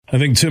I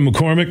think Tim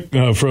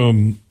McCormick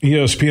from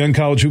ESPN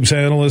College Hoops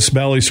Analyst,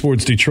 Bally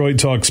Sports Detroit,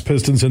 talks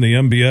Pistons in the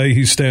NBA.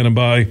 He's standing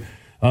by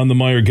on the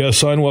Meyer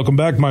guest line. Welcome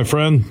back, my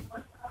friend.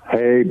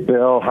 Hey,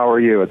 Bill. How are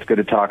you? It's good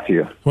to talk to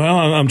you. Well,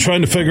 I'm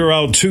trying to figure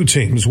out two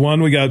teams.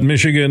 One, we got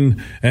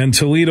Michigan and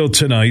Toledo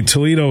tonight.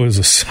 Toledo is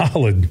a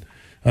solid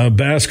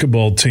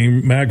basketball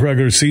team, MAC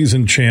regular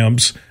season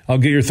champs. I'll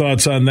get your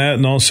thoughts on that,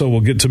 and also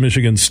we'll get to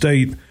Michigan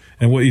State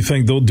and what you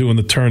think they'll do in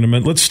the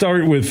tournament. Let's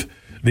start with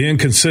the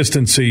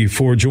inconsistency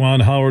for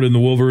Juwan Howard and the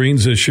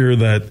Wolverines this year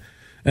that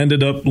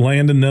ended up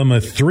landing them a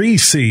 3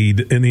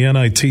 seed in the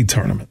NIT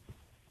tournament.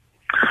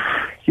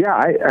 Yeah,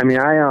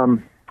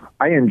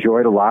 I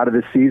enjoyed a lot of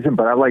this season,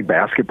 but I like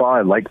basketball.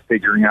 I like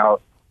figuring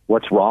out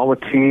what's wrong with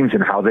teams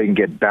and how they can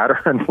get better,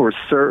 and there were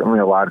certainly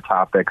a lot of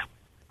topics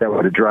that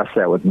would address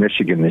that with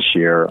Michigan this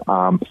year.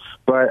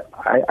 But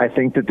I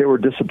think that they were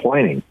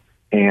disappointing,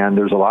 and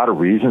there's a lot of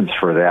reasons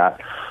for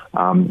that.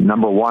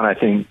 Number one, I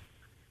think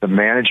the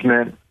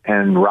management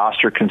and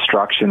roster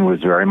construction was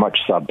very much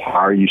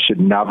subpar. You should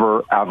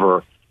never,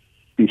 ever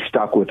be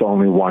stuck with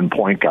only one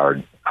point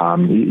guard.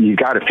 You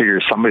got to figure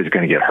somebody's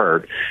going to get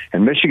hurt.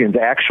 And Michigan's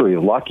actually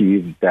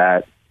lucky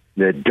that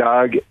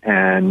Doug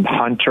and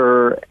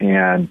Hunter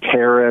and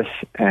Terrace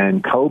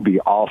and Kobe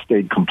all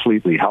stayed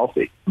completely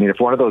healthy. I mean,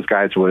 if one of those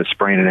guys would have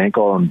sprained an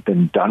ankle and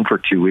been done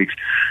for 2 weeks,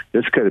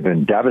 this could have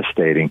been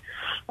devastating.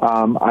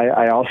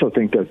 I also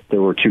think that they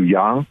were too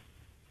young,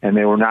 and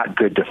they were not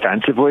good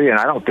defensively, and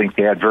I don't think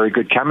they had very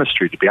good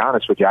chemistry, to be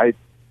honest with you.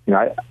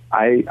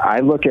 I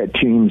look at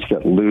teams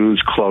that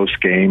lose close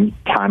games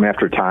time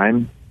after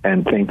time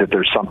and think that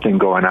there's something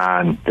going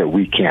on that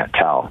we can't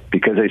tell,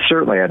 because they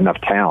certainly had enough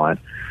talent.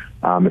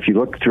 If you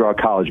look throughout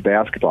college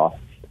basketball,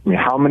 I mean,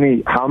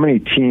 how many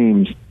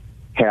teams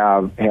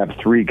have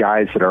 3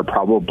 guys that are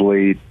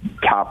probably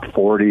top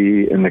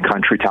 40 in the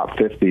country, top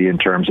 50 in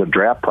terms of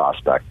draft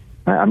prospect?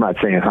 I'm not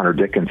saying Hunter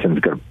Dickinson's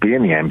going to be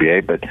in the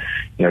NBA, but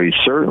he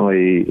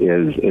certainly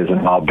is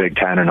an all Big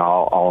Ten and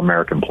all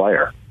American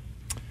player.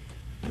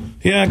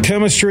 Yeah,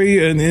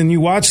 chemistry, and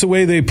you watch the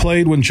way they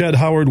played when Jett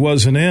Howard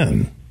wasn't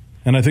in.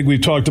 And I think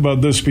we've talked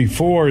about this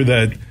before,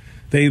 that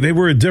they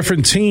were a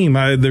different team.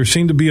 There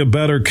seemed to be a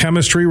better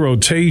chemistry,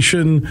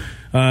 rotation,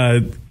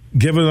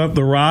 giving up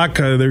the rock.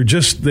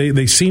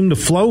 They seem to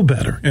flow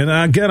better. And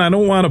again, I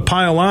don't want to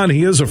pile on.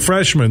 He is a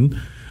freshman.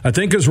 I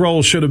think his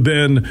role should have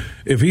been,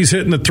 if he's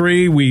hitting the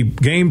 3, we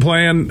game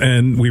plan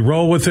and we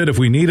roll with it. If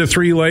we need a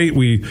 3 late,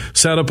 we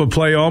set up a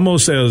play,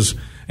 almost as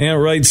Ant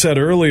Wright said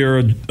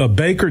earlier, a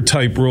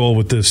Baker-type role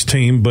with this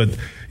team. But,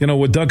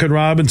 what Duncan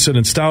Robinson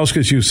and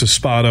Stauskas used to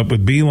spot up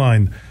with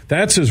Beeline,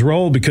 that's his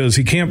role because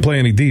he can't play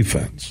any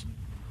defense.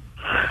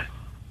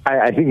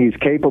 I think he's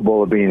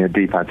capable of being a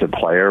defensive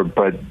player,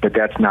 but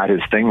that's not his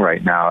thing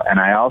right now. And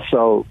I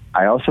also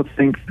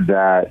think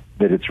that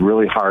it's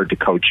really hard to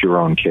coach your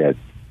own kids.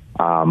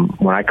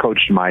 When I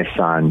coached my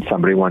son,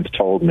 somebody once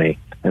told me,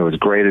 and it was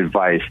great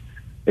advice,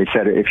 they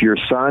said, if your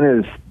son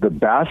is the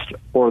best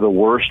or the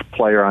worst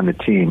player on the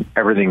team,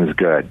 everything is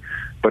good.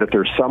 But if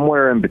they're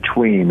somewhere in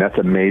between, that's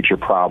a major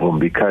problem,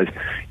 because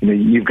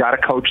you've got to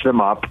coach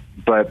them up,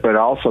 but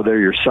also they're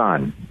your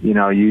son.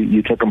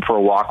 You took them for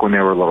a walk when they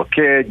were a little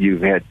kid.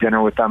 You've had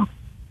dinner with them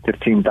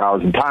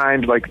 15,000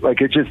 times. Like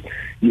it's just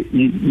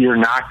you're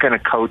not going to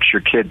coach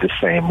your kid the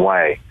same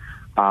way.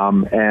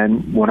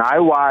 And when I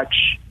watch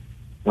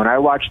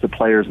the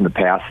players in the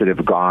past that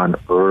have gone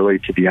early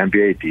to the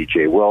NBA,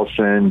 DJ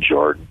Wilson,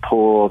 Jordan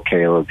Poole,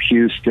 Caleb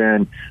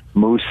Houston,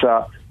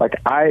 Musa,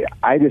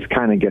 I just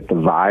kind of get the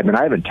vibe, and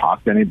I haven't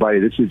talked to anybody.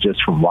 This is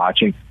just from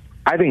watching.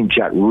 I think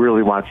Jet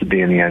really wants to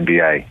be in the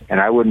NBA, and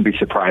I wouldn't be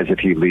surprised if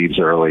he leaves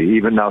early,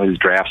 even though his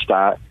draft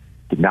stock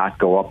did not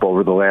go up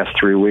over the last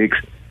 3 weeks.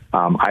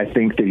 I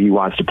think that he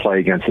wants to play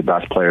against the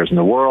best players in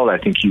the world. I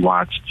think he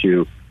wants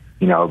to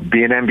be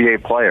an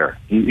NBA player.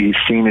 He's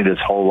seen it his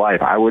whole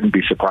life. I wouldn't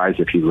be surprised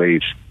if he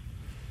leaves.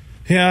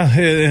 Yeah,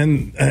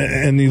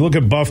 and you look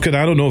at Buffkin,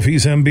 I don't know if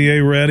he's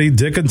NBA ready.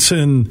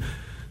 Dickinson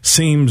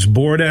seems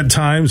bored at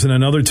times, and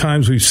then other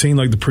times we've seen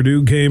like the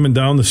Purdue game and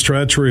down the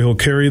stretch where he'll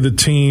carry the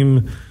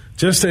team.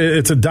 It's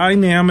a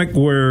dynamic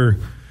where,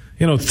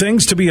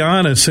 things, to be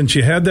honest, since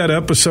you had that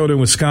episode in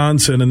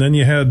Wisconsin and then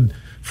you had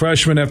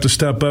freshmen have to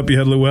step up, you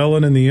had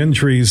Llewellyn and the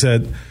injuries,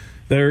 that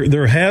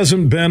There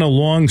hasn't been a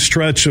long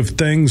stretch of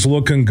things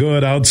looking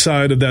good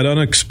outside of that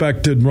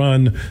unexpected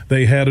run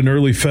they had in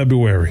early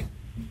February.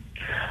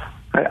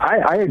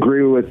 I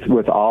agree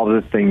with all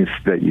the things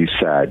that you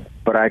said,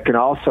 but I can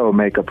also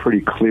make a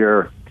pretty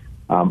clear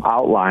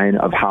outline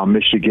of how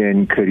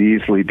Michigan could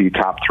easily be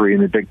top 3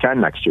 in the Big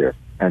Ten next year.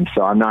 And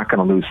so I'm not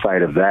going to lose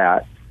sight of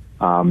that.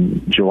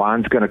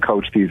 Juwan's going to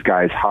coach these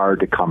guys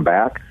hard to come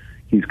back.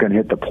 He's going to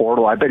hit the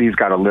portal. I bet he's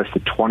got a list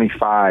of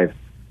 25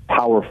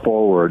 power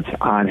forwards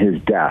on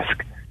his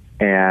desk,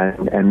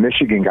 and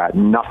Michigan got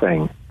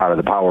nothing out of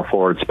the power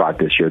forward spot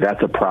this year.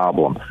 That's a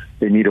problem.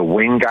 They need a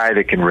wing guy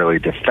that can really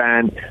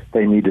defend.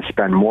 They need to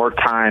spend more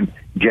time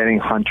getting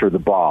Hunter the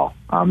ball.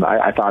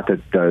 I thought that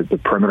the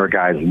perimeter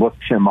guys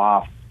looked him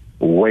off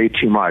way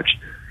too much.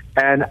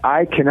 And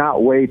I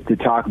cannot wait to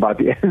talk about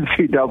the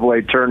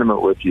NCAA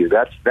tournament with you.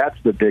 That's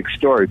the big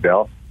story,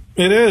 Bill.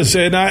 It is,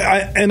 and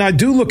I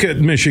do look at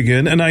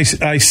Michigan, and I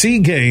see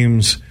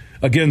games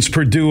against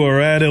Purdue or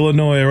at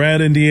Illinois or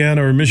at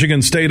Indiana or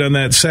Michigan State on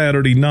that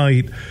Saturday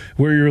night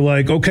where you're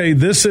like, okay,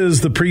 this is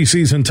the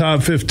preseason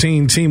top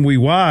 15 team we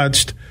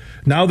watched.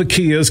 Now the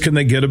key is, can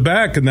they get it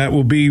back? And that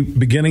will be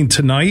beginning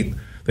tonight.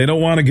 They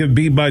don't want to get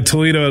beat by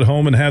Toledo at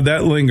home and have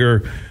that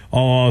linger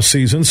all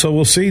season. So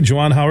we'll see.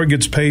 Juwan Howard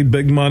gets paid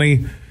big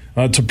money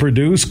to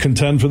produce,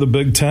 contend for the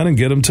Big Ten, and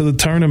get him to the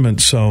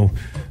tournament. So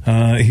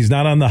he's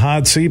not on the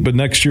hot seat, but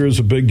next year is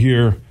a big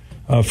year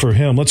for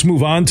him. Let's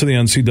move on to the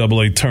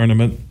NCAA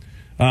tournament.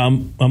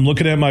 I'm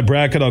looking at my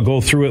bracket. I'll go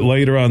through it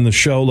later on the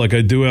show like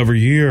I do every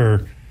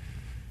year.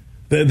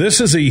 This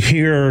is a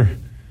year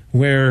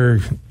where,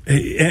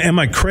 am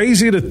I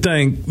crazy to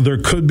think there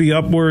could be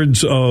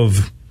upwards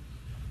of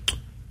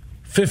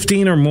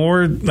 15 or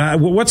more?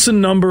 What's the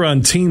number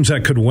on teams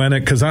that could win it?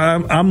 Because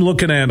I'm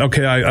looking at,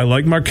 okay, I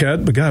like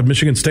Marquette, but God,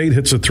 Michigan State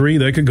hits a 3.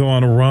 They could go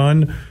on a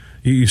run.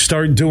 You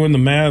start doing the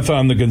math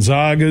on the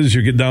Gonzagas,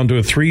 you get down to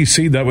a 3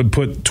 seed. That would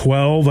put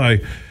 12.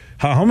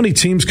 How many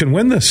teams can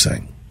win this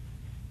thing?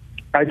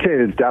 I'd say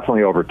it's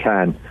definitely over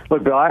 10.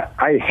 Look, Bill,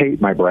 I hate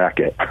my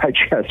bracket. I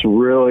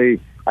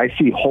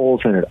see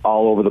holes in it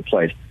all over the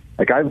place.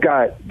 Like, I've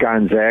got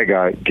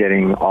Gonzaga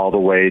getting all the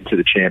way to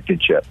the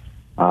championship.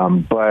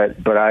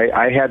 But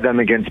I had them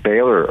against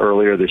Baylor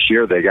earlier this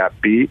year. They got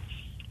beat.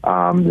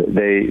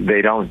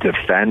 They don't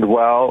defend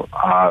well.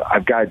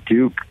 I've got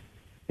Duke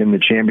in the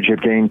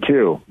championship game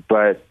too.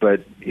 But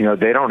you know,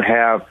 they don't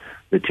have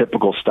the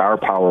typical star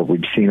power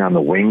we've seen on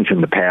the wings in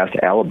the past.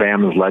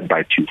 Alabama's led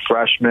by 2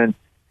 freshmen.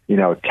 You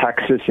know,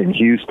 Texas and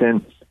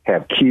Houston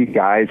have key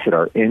guys that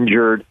are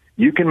injured.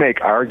 You can make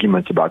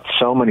arguments about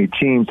so many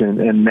teams,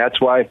 and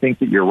that's why I think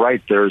that you're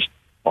right. There's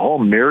a whole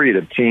myriad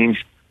of teams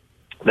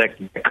that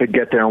could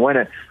get there and win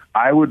it.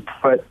 I would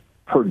put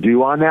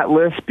Purdue on that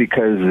list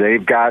because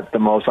they've got the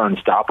most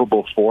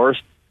unstoppable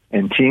force,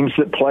 and teams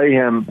that play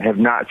him have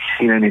not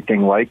seen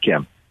anything like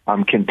him.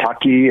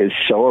 Kentucky is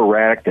so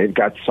erratic. They've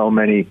got so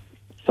many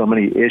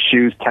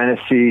issues.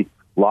 Tennessee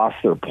lost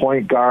their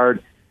point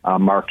guard.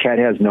 Marquette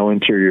has no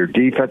interior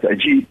defense.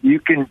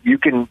 You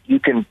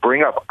can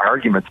bring up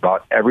arguments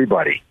about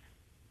everybody.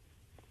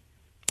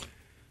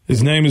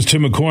 His name is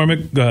Tim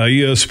McCormick,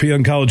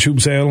 ESPN College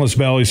Hoops analyst,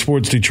 Valley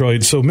Sports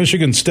Detroit. So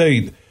Michigan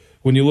State,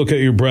 when you look at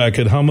your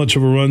bracket, how much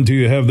of a run do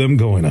you have them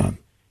going on?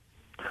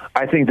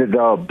 I think that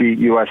they'll beat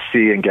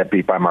USC and get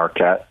beat by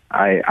Marquette.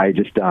 I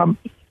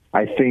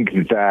think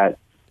that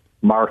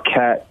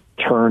Marquette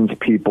turns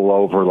people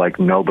over like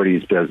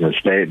nobody's business.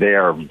 They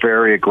are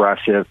very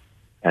aggressive,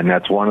 and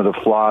that's one of the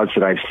flaws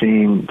that I've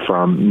seen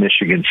from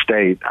Michigan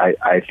State.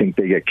 I think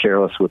they get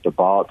careless with the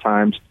ball at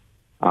times.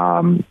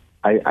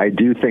 I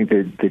do think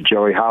that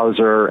Joey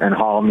Hauser and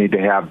Hall need to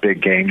have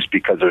big games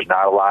because there's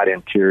not a lot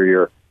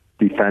interior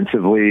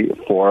defensively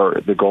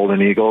for the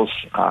Golden Eagles.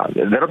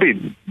 That'll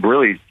be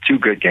really 2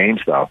 good games,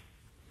 though.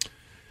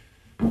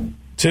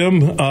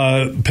 Tim,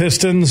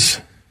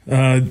 Pistons,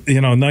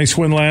 nice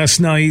win last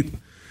night.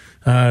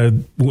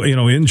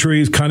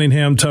 Injuries,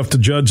 Cunningham, tough to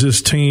judge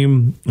this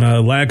team.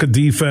 Lack of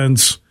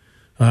defense.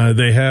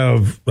 They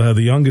have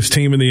the youngest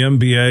team in the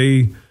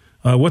NBA.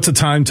 What's a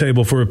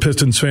timetable for a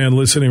Pistons fan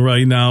listening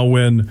right now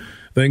when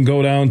they can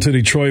go down to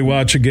Detroit,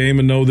 watch a game,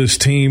 and know this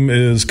team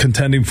is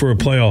contending for a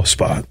playoff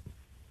spot?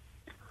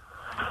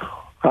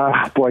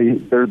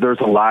 There's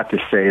a lot to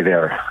say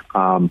there.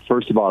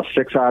 First of all,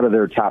 6 out of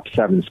their top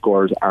 7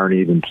 scorers aren't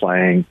even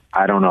playing.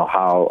 I don't know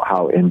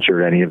how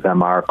injured any of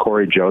them are.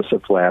 Corey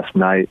Joseph last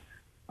night,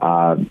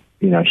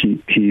 he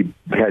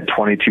had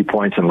 22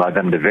 points and led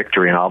them to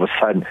victory, and all of a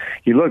sudden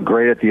he looked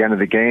great at the end of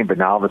the game, but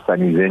now all of a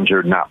sudden he's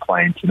injured, not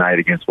playing tonight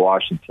against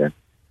Washington.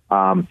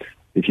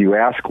 If you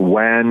ask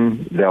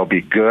when they'll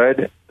be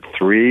good,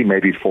 3,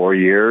 maybe 4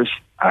 years,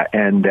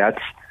 and that's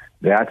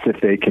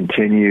if they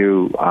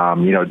continue,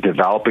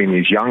 developing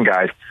these young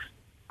guys.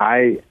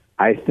 I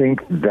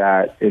think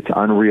that it's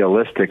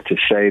unrealistic to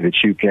say that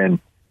you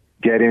can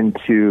get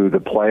into the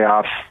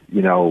playoffs,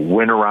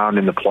 win around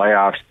in the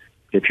playoffs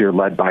if you're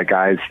led by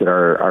guys that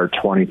are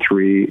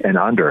 23 and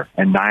under.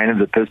 And 9 of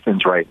the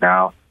Pistons right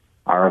now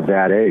are of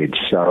that age.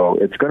 So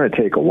it's going to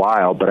take a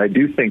while, but I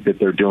do think that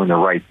they're doing the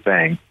right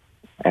thing.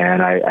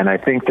 And I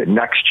think that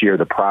next year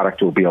the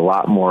product will be a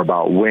lot more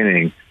about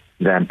winning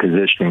than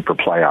positioning for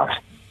playoffs.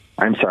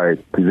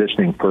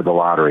 Positioning for the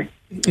lottery.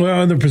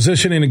 Well, they're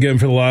positioning again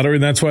for the lottery,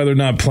 and that's why they're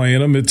not playing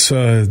them. It's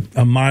a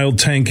mild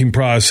tanking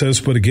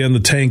process, but again, the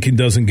tanking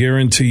doesn't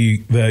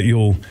guarantee that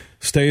you'll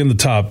stay in the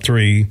top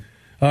 3.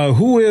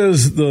 Who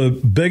is the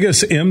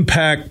biggest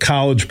impact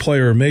college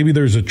player? Maybe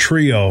there's a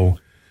trio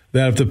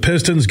that if the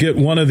Pistons get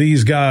one of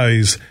these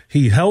guys,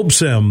 he helps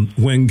them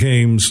win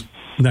games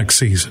next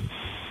season.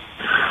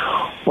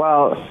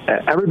 Well,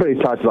 everybody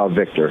talks about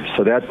Victor,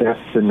 so that's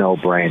a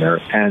no-brainer.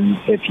 And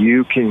if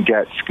you can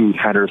get Scoot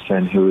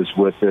Henderson, who's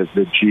with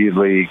the G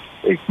League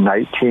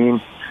Ignite team,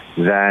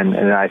 then,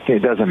 and I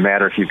think it doesn't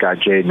matter if you've got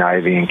Jaden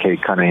Ivey and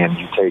Kate Cunningham,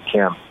 you take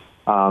him.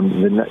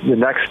 The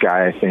next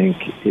guy, I think,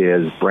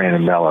 is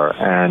Brandon Miller,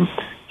 and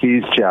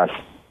he's just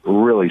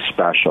really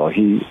special.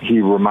 He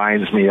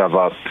reminds me of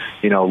a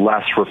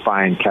less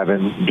refined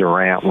Kevin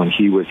Durant when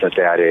he was at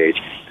that age.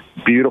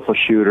 Beautiful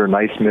shooter,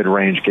 nice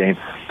mid-range game.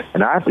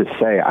 And I have to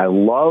say, I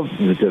love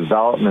the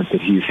development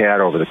that he's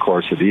had over the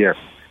course of the year.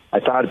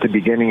 I thought at the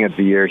beginning of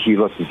the year he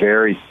looked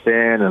very thin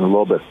and a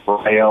little bit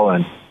frail,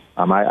 and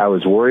I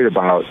was worried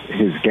about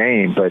his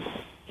game, but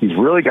he's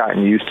really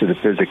gotten used to the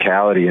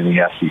physicality in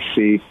the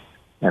SEC,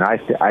 and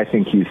I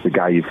think he's the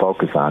guy you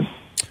focus on.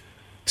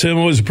 Tim,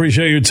 always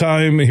appreciate your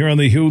time here on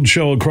the Huge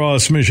Show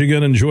across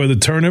Michigan. Enjoy the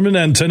tournament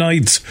and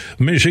tonight's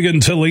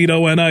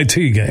Michigan-Toledo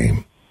NIT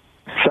game.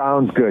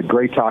 Sounds good.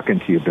 Great talking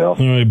to you, Bill.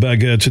 All right,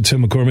 back at you.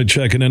 Tim McCormick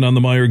checking in on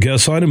the Meyer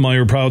guest line. And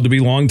Meyer proud to be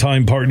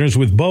longtime partners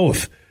with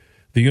both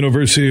the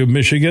University of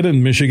Michigan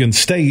and Michigan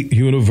State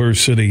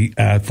University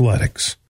Athletics.